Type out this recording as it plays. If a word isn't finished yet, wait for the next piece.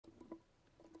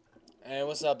Hey,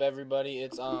 what's up, everybody?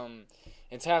 It's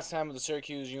halftime of the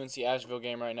Syracuse UNC Asheville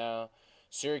game right now.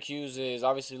 Syracuse is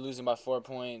obviously losing by 4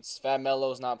 points. Fat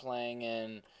Melo's not playing,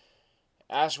 and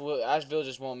Asheville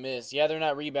just won't miss. Yeah, they're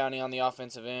not rebounding on the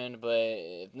offensive end, but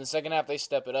in the second half they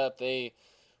step it up. They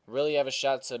really have a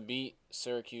shot to beat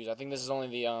Syracuse. I think this is only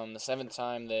the seventh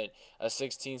time that a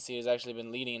 16 seed has actually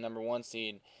been leading a number one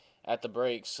seed at the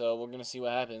break. So we're gonna see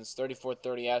what happens.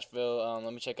 34-30 Asheville.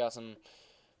 Let me check out some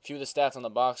few of the stats on the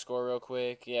box score real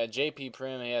quick. Yeah, JP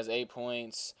Prim, he has 8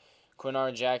 points.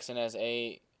 Quinard Jackson has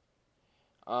 8.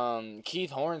 Keith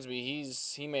Hornsby,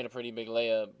 he made a pretty big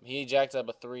layup. He jacked up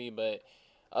a 3, but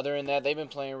other than that, they've been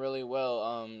playing really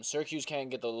well. Syracuse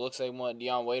can't get the looks they want.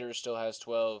 Deion Waiters still has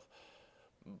 12.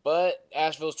 But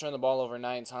Asheville's turned the ball over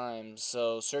 9 times,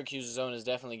 so Syracuse's zone is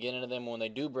definitely getting to them. When they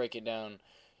do break it down,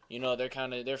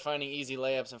 they're finding easy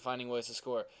layups and finding ways to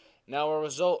score. Now a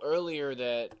result earlier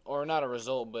that, or not a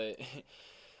result, but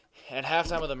at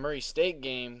halftime of the Murray State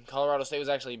game, Colorado State was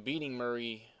actually beating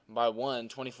Murray by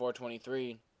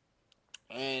 24-23,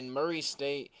 and Murray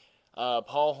State,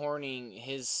 Paul Horning,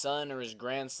 his son or his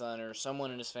grandson or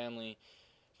someone in his family,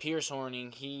 Pierce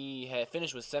Horning, he had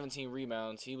finished with 17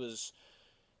 rebounds.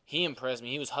 He impressed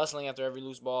me. He was hustling after every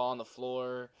loose ball on the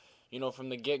floor. From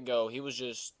the get go, he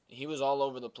was all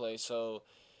over the place. So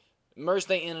Murray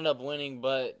State ended up winning,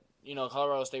 but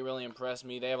Colorado State really impressed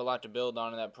me. They have a lot to build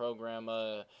on in that program.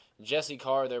 Jesse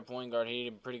Carr, their point guard, he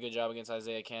did a pretty good job against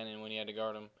Isaiah Cannon when he had to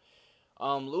guard him.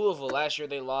 Louisville last year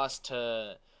they lost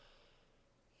to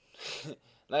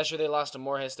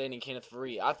Morehead State and Kenneth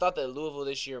Faried. I thought that Louisville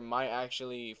this year might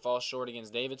actually fall short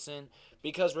against Davidson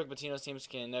because Rick Pitino's teams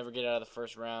can never get out of the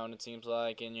first round. It seems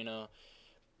like, and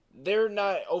they're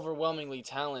not overwhelmingly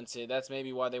talented. That's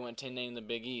maybe why they went 10-8 in the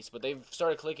Big East. But they've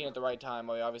started clicking at the right time.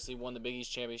 They obviously won the Big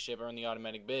East championship, earned the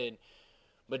automatic bid.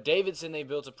 But Davidson, they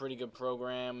built a pretty good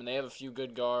program, and they have a few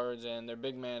good guards, and their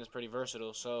big man is pretty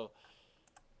versatile. So,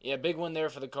 yeah, big win there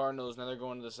for the Cardinals. Now they're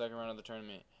going to the second round of the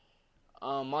tournament.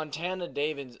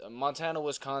 Montana,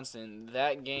 Wisconsin.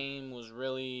 That game was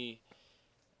really.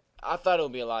 I thought it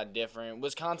would be a lot different.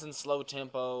 Wisconsin's slow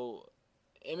tempo,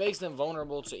 it makes them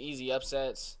vulnerable to easy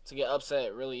upsets, to get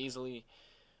upset really easily.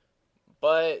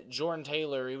 But Jordan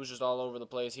Taylor, he was just all over the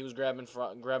place. He was grabbing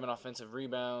offensive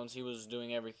rebounds. He was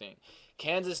doing everything.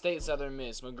 Kansas State, Southern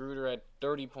Miss. Magruder had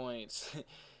 30 points.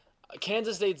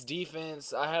 Kansas State's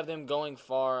defense, I have them going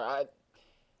far.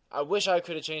 I wish I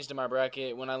could have changed in my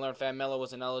bracket when I learned Fat Melo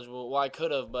wasn't eligible. Well, I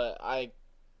could have, but I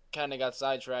kind of got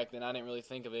sidetracked and I didn't really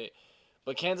think of it.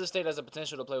 But Kansas State has the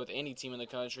potential to play with any team in the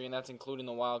country, and that's including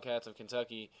the Wildcats of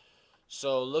Kentucky.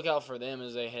 So look out for them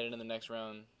as they head into the next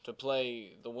round to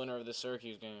play the winner of the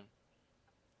Syracuse game.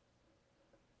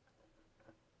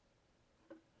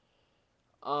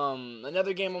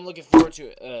 Another game I'm looking forward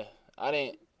to. I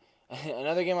didn't.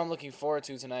 Another game I'm looking forward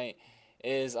to tonight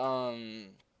is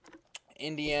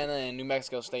Indiana and New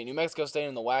Mexico State. New Mexico State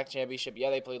in the WAC championship.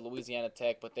 Yeah, they played Louisiana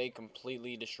Tech, but they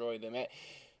completely destroyed them.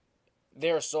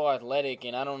 They're so athletic,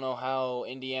 and I don't know how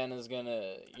Indiana's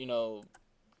gonna,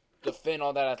 defend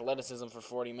all that athleticism for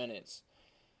 40 minutes.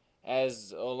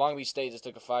 As Long Beach State just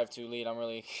took a 5-2 lead.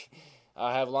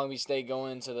 I have Long Beach State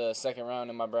going to the second round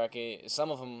in my bracket.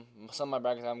 Some of my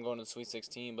brackets I'm going to the Sweet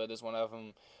 16, but this one of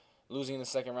them losing the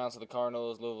second round to the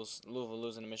Cardinals, Louisville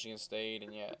losing to Michigan State,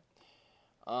 and yeah.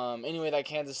 Anyway, that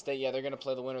Kansas State, yeah, they're gonna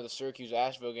play the winner of the Syracuse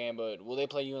Asheville game, but will they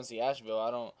play UNC Asheville?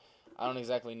 I don't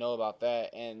exactly know about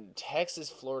that. And Texas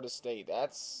Florida State,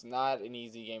 that's not an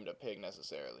easy game to pick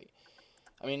necessarily.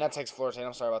 I mean, not Texas Florida State.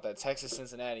 I'm sorry about that. Texas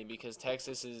Cincinnati, because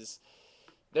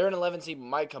they're an 11 seed.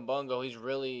 Mike Kabungo,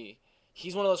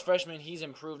 he's one of those freshmen. He's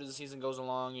improved as the season goes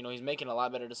along. He's making a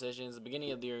lot better decisions. At the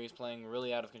beginning of the year, he's playing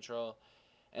really out of control.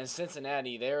 And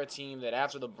Cincinnati, they're a team that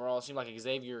after the brawl, it seemed like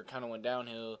Xavier kind of went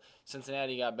downhill.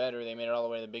 Cincinnati got better. They made it all the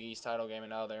way to the Big East title game,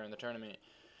 and now they're in the tournament.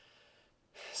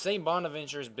 St.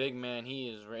 Bonaventure's big man,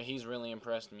 he's really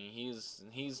impressed me.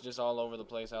 He's just all over the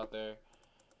place out there.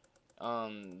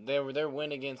 Their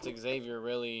win against Xavier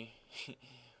really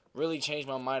really changed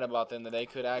my mind about them, that they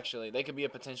could be a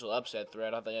potential upset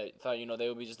threat. I thought they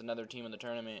would be just another team in the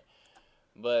tournament.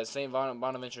 But St.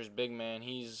 Bonaventure's big man,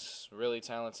 he's really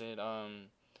talented.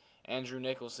 Andrew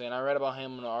Nicholson, I read about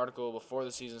him in an article before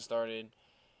the season started,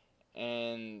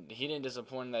 and he didn't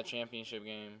disappoint in that championship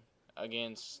game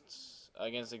against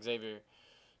Xavier.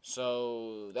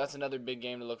 So that's another big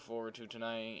game to look forward to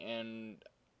tonight. And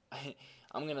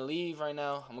I'm going to leave right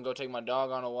now. I'm going to go take my dog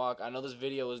on a walk. I know this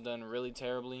video was done really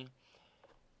terribly.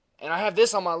 And I have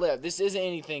this on my lip. This isn't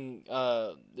anything,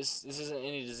 this isn't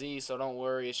any disease, so don't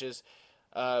worry. It's just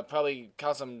probably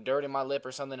caught some dirt in my lip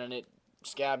or something, and it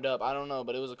scabbed up. I don't know,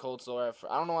 but it was a cold sore.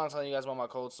 I don't know why I'm telling you guys about my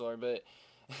cold sore, but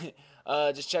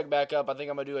just check back up. I think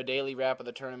I'm gonna do a daily wrap of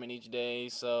the tournament each day.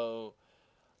 So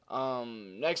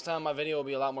next time my video will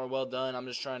be a lot more well done. I'm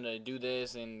just trying to do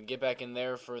this and get back in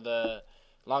there for the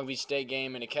Long Beach State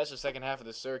game and to catch the second half of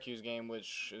the Syracuse game,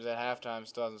 which is at halftime.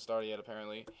 Still hasn't started yet,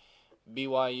 apparently.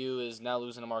 BYU is now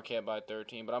losing to Marquette by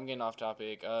 13, but I'm getting off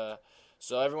topic.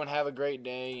 So everyone have a great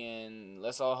day, and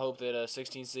let's all hope that a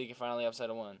 16 seed can finally upset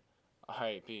a 1. All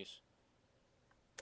right, peace.